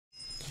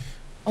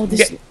Oh,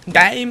 this.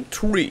 Game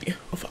 3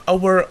 of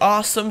our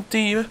awesome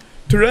team.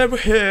 Today we're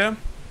here.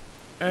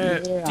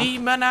 Yeah.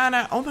 Team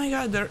Banana. Oh my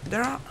god,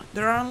 there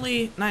are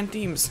only 9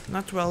 teams,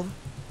 not 12.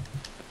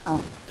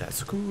 Oh.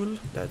 That's cool.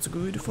 That's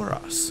good for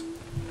us.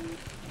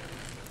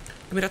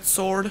 Give me that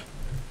sword.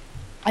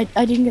 I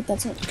didn't get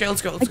that. Okay,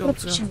 let's go. I Let's go. got a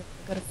Let's go. fishing rod.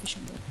 I got a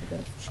fishing rod. I got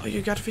a fishing Oh,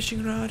 you got a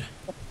fishing rod.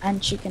 rod.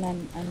 And chicken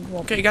and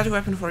water. Okay, got a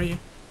weapon for you.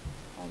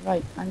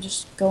 Alright, I'm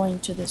just going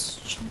to this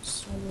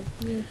chest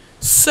over here.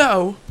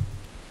 So.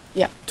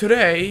 Yeah.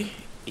 Today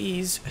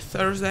is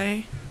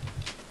Thursday.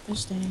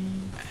 Thursday.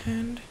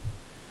 And.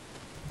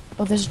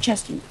 Oh, there's a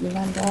chest. You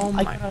ran down. Oh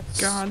my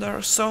god, there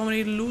are so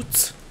many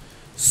loots.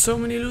 So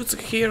many loots.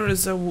 Here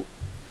is a.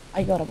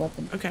 I got a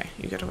weapon. Okay,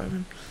 you got a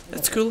weapon.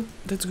 That's cool.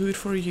 That's good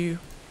for you.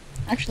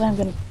 Actually, I'm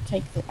gonna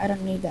take the. I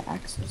don't need the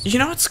axes. You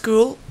know what's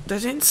cool?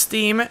 That in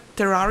Steam,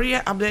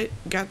 Terraria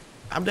got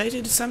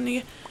updated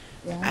something,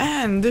 Yeah.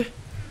 and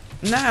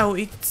now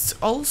it's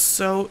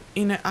also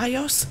in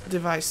iOS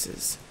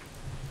devices,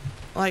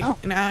 like Oh.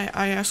 in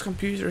iOS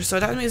computers. So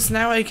that means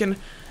now I can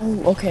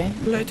Oh, okay.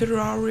 play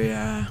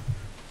Terraria.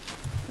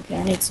 Okay,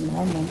 I need some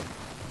armor.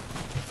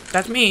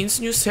 That means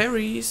new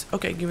series.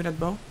 Okay, give me that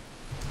bow.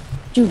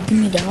 Dude, give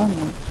me the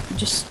armor.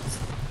 Just.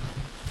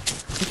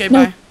 Okay,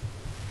 No. bye.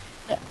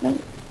 No.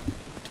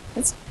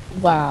 That's.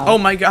 Wow. Oh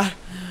my god.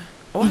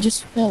 You What?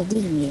 just fell,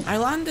 didn't you? I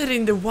landed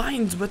in the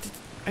vines, but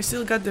I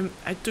still got them.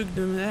 I took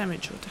the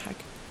damage. What the heck?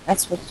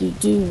 That's what you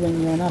do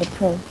when you're not a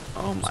pro.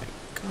 Oh my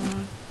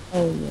god.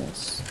 Oh,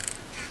 yes.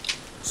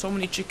 So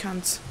many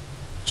chickens.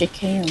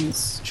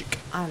 Chickens.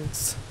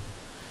 Chickens.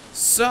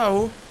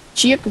 So.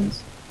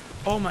 Chickens.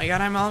 Oh my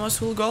god, I'm almost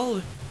full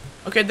gold.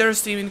 Okay,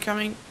 there's team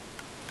incoming.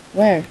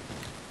 Where?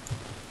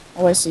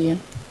 Oh, I see you.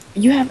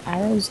 You have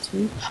arrows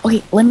too?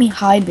 Okay, let me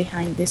hide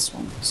behind this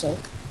one. So,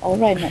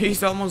 alright.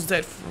 He's almost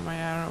dead for my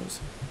arrows.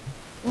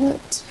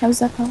 What? How's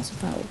that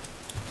possible?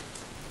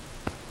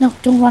 No,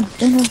 don't run.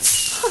 Don't run.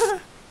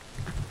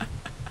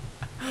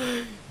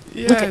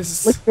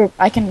 Yes. Look,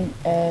 I can,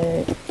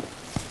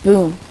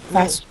 boom.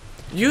 Fast.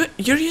 You're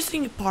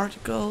using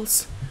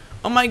particles.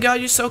 Oh my god,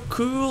 you're so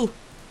cool.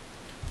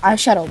 I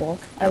shadow walk.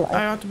 I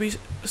I want to be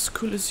as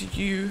cool as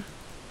you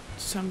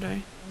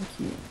someday.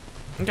 Thank you.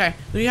 Okay,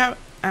 do you have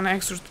an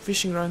extra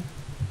fishing rod?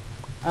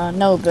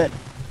 No, but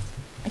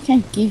I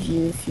can't give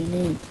you if you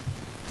need.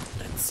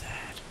 That's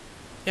sad.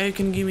 Yeah, you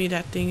can give me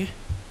that thing.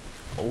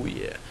 Oh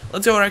yeah.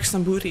 Let's go wreck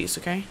some booties,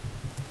 okay?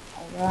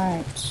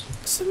 Alright.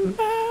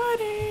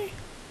 Somebody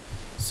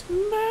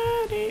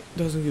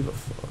doesn't give a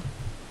fuck.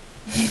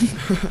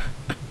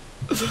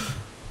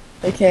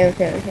 Okay.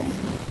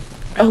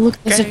 Oh, look,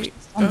 there's a Okay,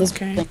 chest on this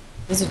okay. building.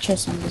 There's a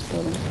chest on this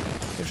building.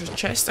 There's a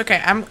chest.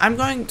 Okay, I'm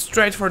going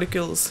straight for the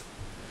kills.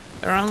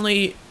 There are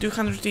only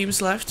 200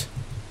 teams left.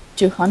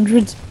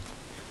 200?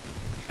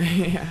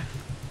 Yeah.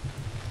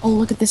 Oh,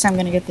 look at this. I'm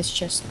gonna get this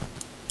chest.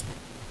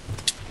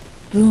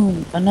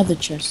 Boom. Another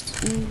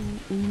chest.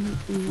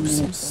 Ooh,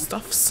 some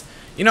stuffs.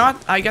 You know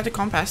what? I got a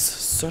compass,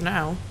 so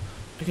now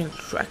I can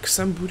track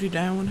some booty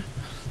down.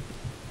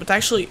 But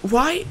actually,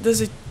 why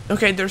does it...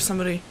 Okay, there's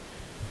somebody.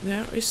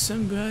 There is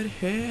somebody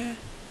here.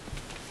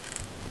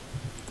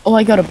 Oh,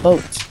 I got a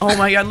boat. Oh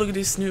my god, look at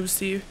these noobs,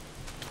 Steve.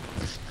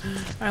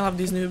 I love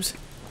these noobs.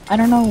 I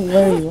don't know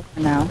where you are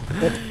now,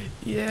 but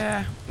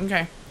Yeah,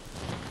 okay.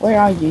 where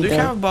are you, Do you though?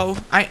 have a bow?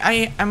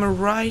 I am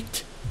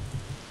right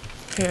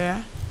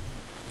here.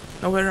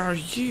 Now, where are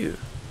you?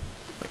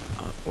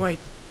 Wait,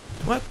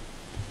 what?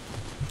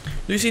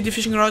 Do you see the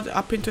fishing rod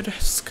up into the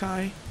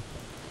sky?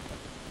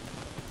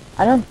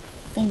 I don't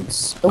think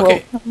so.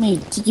 Okay. Well, tell me,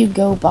 did you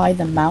go by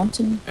the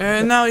mountain?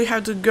 Now you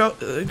have to go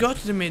to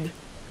the mid.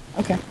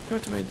 Okay. Go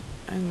to mid,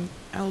 and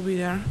I'll be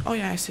there. Oh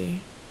yeah, I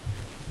see.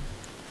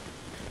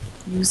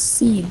 You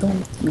see,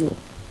 don't you?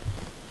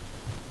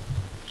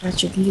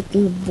 Wretched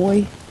little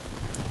boy.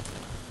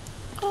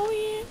 Oh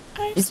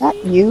yeah, I Is see.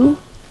 that you?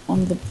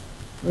 On the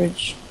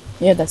bridge?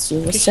 Yeah, that's you.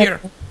 Okay, What's here.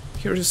 up?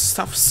 Here's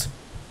stuffs.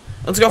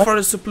 Let's go for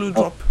the supplu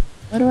drop.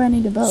 Why do I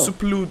need a bow?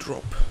 Supplu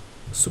drop.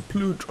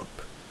 Supplu drop.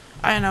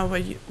 I know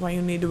why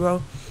you need a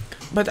bow,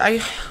 but I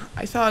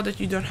thought that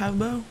you don't have a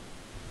bow.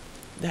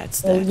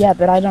 That's Well, that. yeah,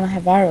 but I don't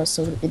have arrows,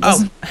 so it Oh,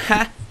 doesn't.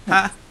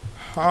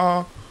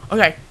 ha.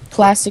 Okay,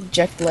 Classic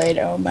Jack blade.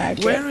 Oh my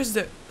god. where is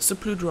the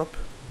supplu drop?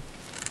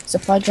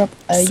 Supply drop.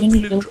 You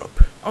need Supplu to.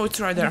 drop. Oh, it's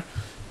right there.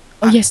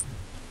 Oh yes.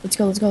 Let's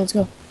go.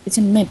 It's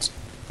in mid.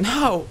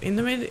 No, in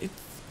the middle.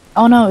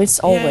 Oh no, it's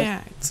always.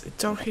 Yeah,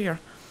 it's over here.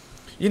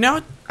 You know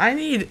what? I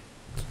need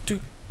to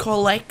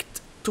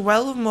collect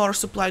 12 more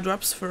supply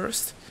drops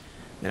first.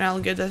 Then I'll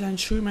get that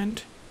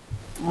instrument.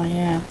 Oh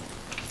yeah.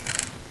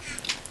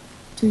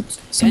 Dude, Can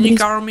you somebody's.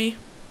 cover me?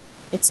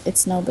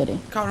 It's nobody.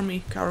 Cover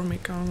me.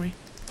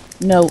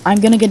 No, I'm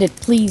gonna get it,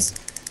 please.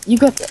 You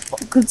got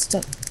the good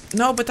stuff.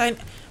 No, but I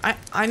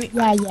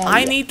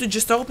Yeah. need to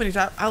just open it.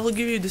 I will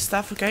give you the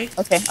stuff, okay?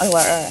 Okay. Oh,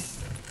 alright.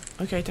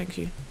 Okay, thank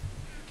you.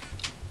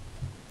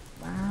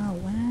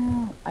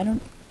 Wow. I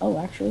don't. Oh,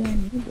 actually, I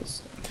need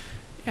this.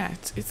 Yeah,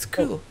 it's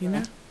cool, you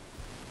know.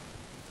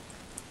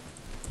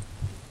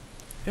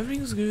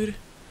 Everything's good.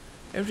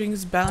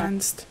 Everything's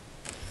balanced.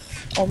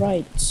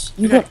 Alright.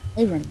 You Okay. got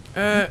iron.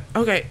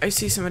 Okay, I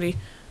see somebody.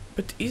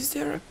 But is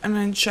there an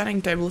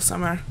enchanting table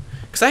somewhere?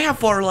 Because I have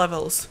 4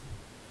 levels.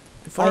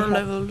 I 4 have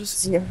levels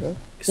 0.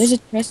 is There's a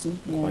chest in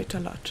here. quite a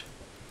lot.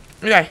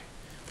 Okay,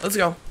 let's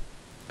go.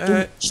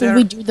 Should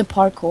we do the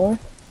parkour?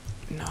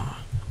 No.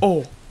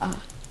 Oh.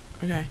 Ah.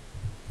 Okay.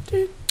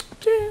 Do,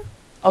 do,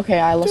 Okay,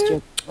 I lost do,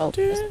 you. Well,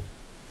 do,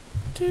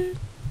 do,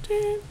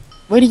 do.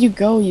 where do you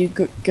go? You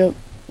go.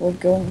 We're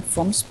going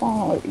from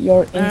spawn, or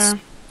you're in. Oh,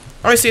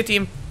 I see a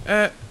team.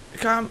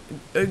 Come,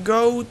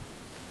 go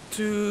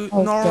to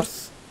Oh,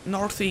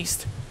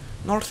 northeast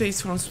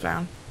from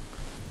spawn.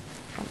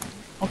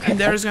 Okay. And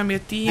there's gonna be a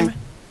team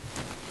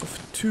of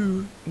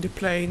 2 in the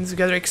plains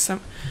getting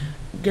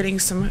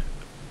some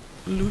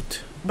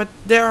loot, but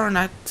they are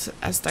not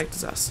as tight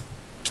as us.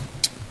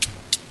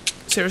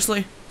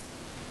 Seriously?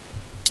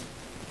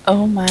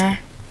 Oh my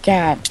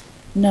god.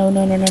 No.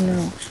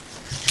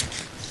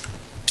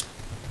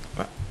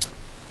 What?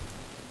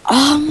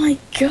 Oh my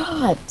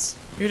god.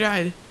 You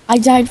died. I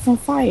died from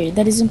fire.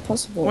 That is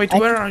impossible. Wait,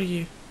 where are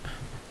you?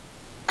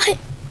 I...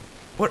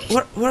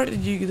 Where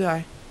did you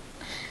die?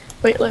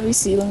 Wait, let me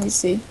see.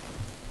 Do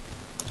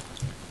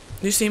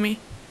you see me?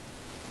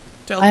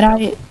 Okay,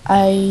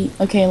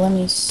 let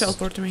me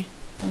Teleport to me.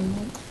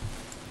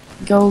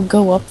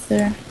 go up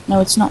there. No,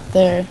 it's not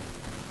there.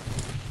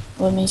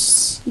 Let me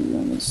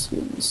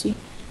see.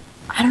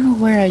 I don't know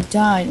where I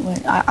died.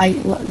 I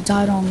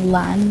died on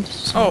land.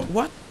 So Oh,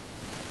 what?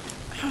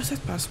 How is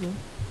that possible?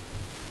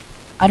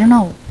 I don't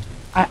know.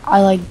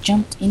 I like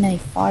jumped in a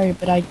fire,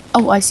 but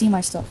I see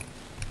my stuff.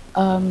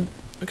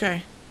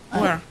 Okay,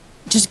 where?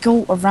 Just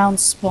go around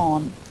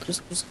spawn.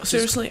 Just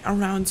Seriously,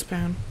 around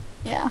spawn.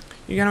 yeah.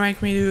 You're gonna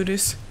make me do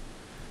this?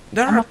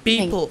 There I'm are not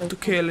doing people it. to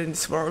kill in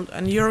this world,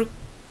 and you're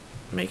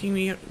making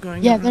me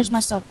going Yeah, around. there's my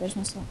stuff.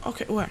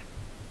 Okay, where?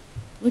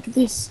 Look at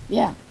this.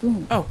 Yeah,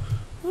 boom. Oh.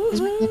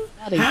 There's my dead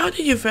body. How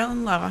did you fall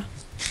in lava?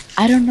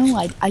 I don't know.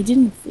 I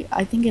didn't.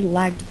 I think it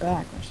lagged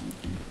back or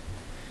something.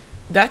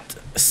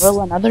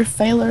 Well, another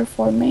failure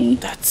for me.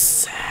 That's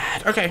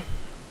sad. Okay.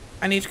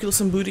 I need to kill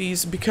some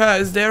booties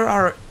because there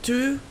are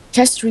 2.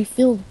 Chest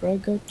refilled, bro.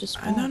 Go to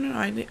spawn. No,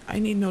 I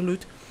need no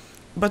loot.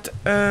 But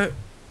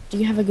Do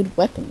you have a good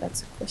weapon?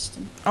 That's a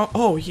question.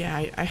 oh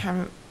yeah, I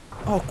haven't.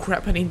 Oh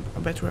crap! I need a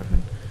better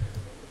weapon.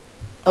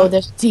 Oh,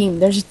 there's a team.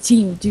 There's a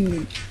team,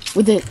 dude.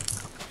 With it.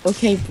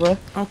 Okay, bro.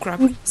 Oh crap!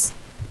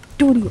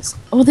 Dudious.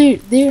 Oh,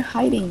 they're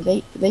hiding.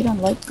 They don't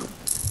like you.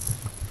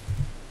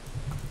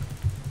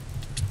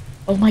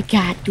 Oh my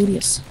god,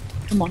 Dudious.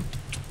 Come on.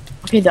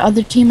 Okay, the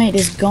other teammate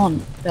is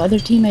gone.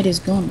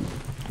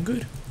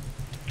 Good.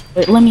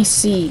 Wait, let me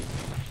see.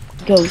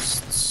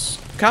 Ghosts.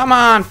 Come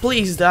on,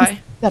 please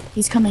die.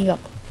 He's coming up.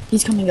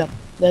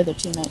 The other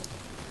teammate.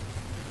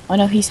 Oh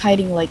no, he's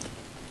hiding like...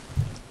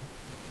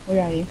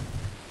 Where are you?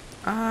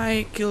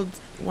 I killed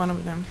one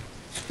of them.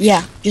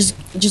 Yeah,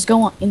 just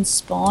go on in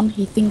spawn.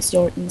 He thinks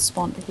you're in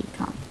spawn, but he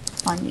can't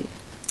find you.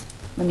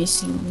 Let me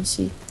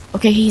see.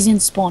 Okay, he's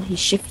in spawn. He's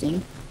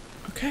shifting.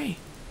 Okay.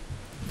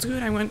 That's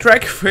good. I went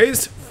track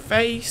face.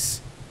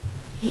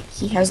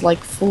 He has like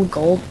full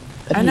gold.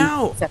 But I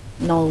know.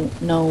 No.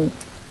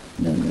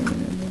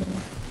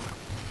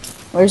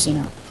 Where is he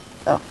now?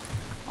 Oh,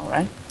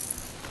 alright.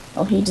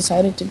 Well, he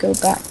decided to go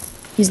back.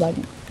 He's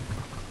lagging.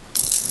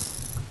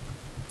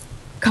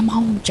 Come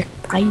on, Jack.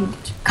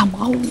 Come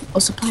on. Oh,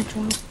 supply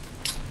drop.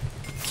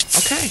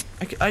 Okay.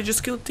 I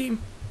just killed team.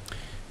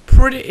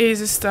 Pretty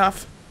easy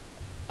stuff.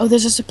 Oh,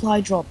 there's a supply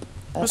drop.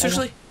 Oh,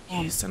 seriously?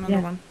 Yeah. Yes, another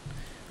one.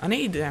 I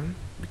need them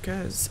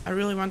because I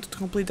really wanted to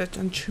complete that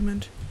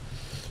achievement.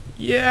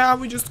 Yeah,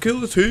 we just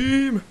killed the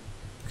team.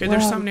 Okay,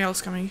 there's somebody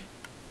else coming.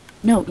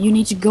 No, you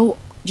need to go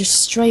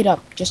just straight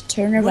up. Just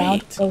turn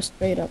around, Wait. go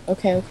straight up.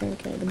 Okay.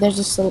 But there's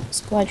a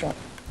supply drop.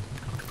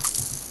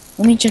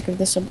 Let me check if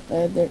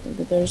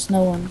there's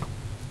no one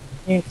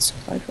near the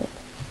supply drop.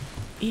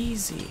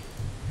 Easy.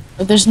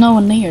 But there's no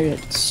one near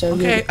it, so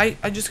Okay,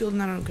 I just killed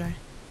another guy.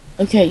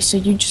 Okay, so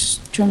you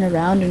just turn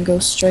around and go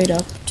straight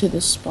up to the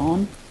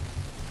spawn.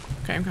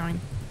 Okay, I'm coming.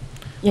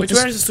 Yeah, Wait,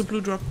 where is the super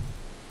blue drop?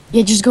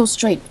 Yeah, just go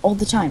straight all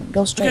the time.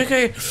 Go straight.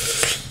 Okay.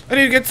 I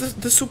need to get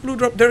the super blue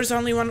drop. There is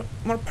only one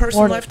more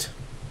person left.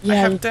 Yeah, I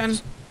you have 10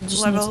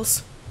 just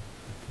levels.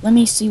 Let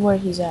me see where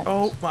he's at.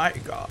 Oh my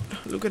god.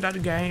 Look at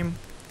that game.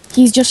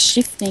 He's just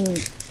shifting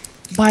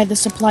by the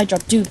supply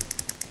drop, dude.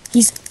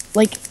 He's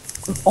like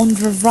on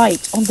the right.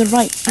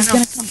 He's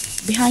gonna come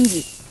behind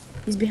you.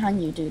 He's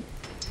behind you, dude.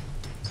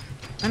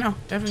 I know,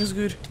 everything's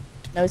good.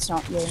 No, it's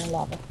not. You're in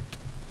lava.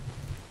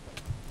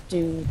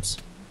 Dude.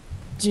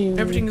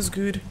 Everything is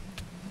good.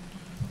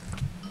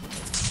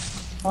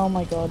 Oh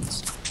my god.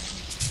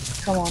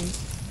 Come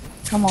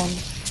on.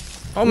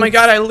 Oh my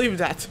god, I lived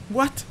that.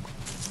 What?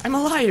 I'm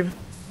alive.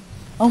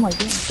 Oh my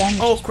god, damn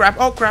it. Oh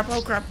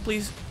crap,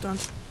 please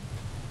don't.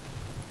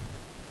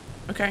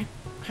 Okay,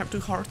 I have 2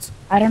 hearts.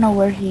 I don't know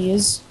where he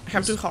is. I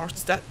have 2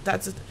 hearts.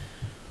 That's it.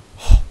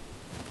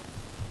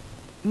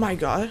 My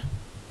god.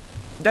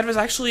 That was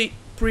actually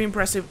pretty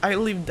impressive. I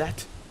lived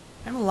that.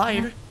 I'm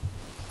alive.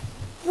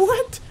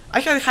 What? I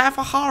had half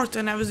a heart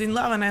and I was in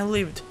love and I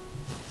lived.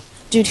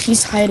 Dude,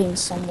 he's hiding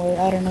somewhere.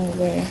 I don't know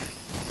where.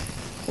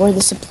 Where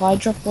the supply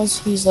drop was,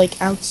 he's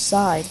like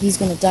outside. He's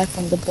gonna die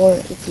from the board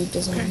if he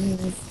doesn't Okay.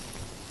 move.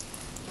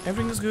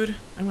 Everything is good.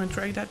 I'm gonna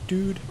track that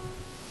dude.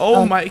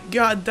 Oh my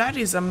god, that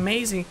is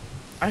amazing.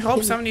 I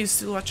hope somebody is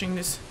still watching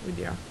this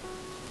video.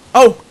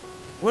 Oh!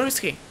 Where is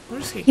he? Where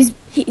is he?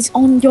 He's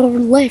on your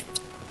left.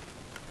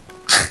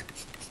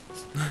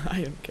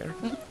 I don't care.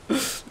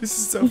 This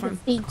is so fun.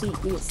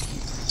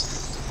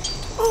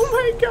 Yes. Oh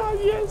my god,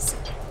 yes!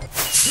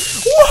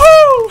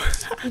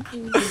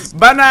 Woohoo!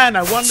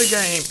 Banana won the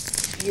game.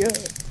 Yeah.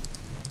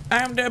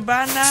 I'm the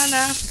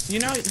banana. You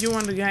know, you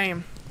won the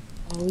game.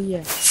 Oh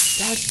yeah.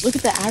 Look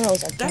at the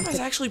arrows. That was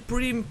actually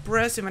pretty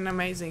impressive and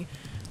amazing.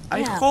 I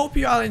Yeah. hope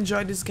you all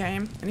enjoyed this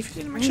game. And if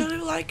you did, make sure to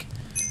leave a like.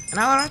 And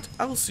alright,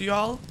 I will see you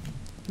all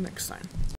next time.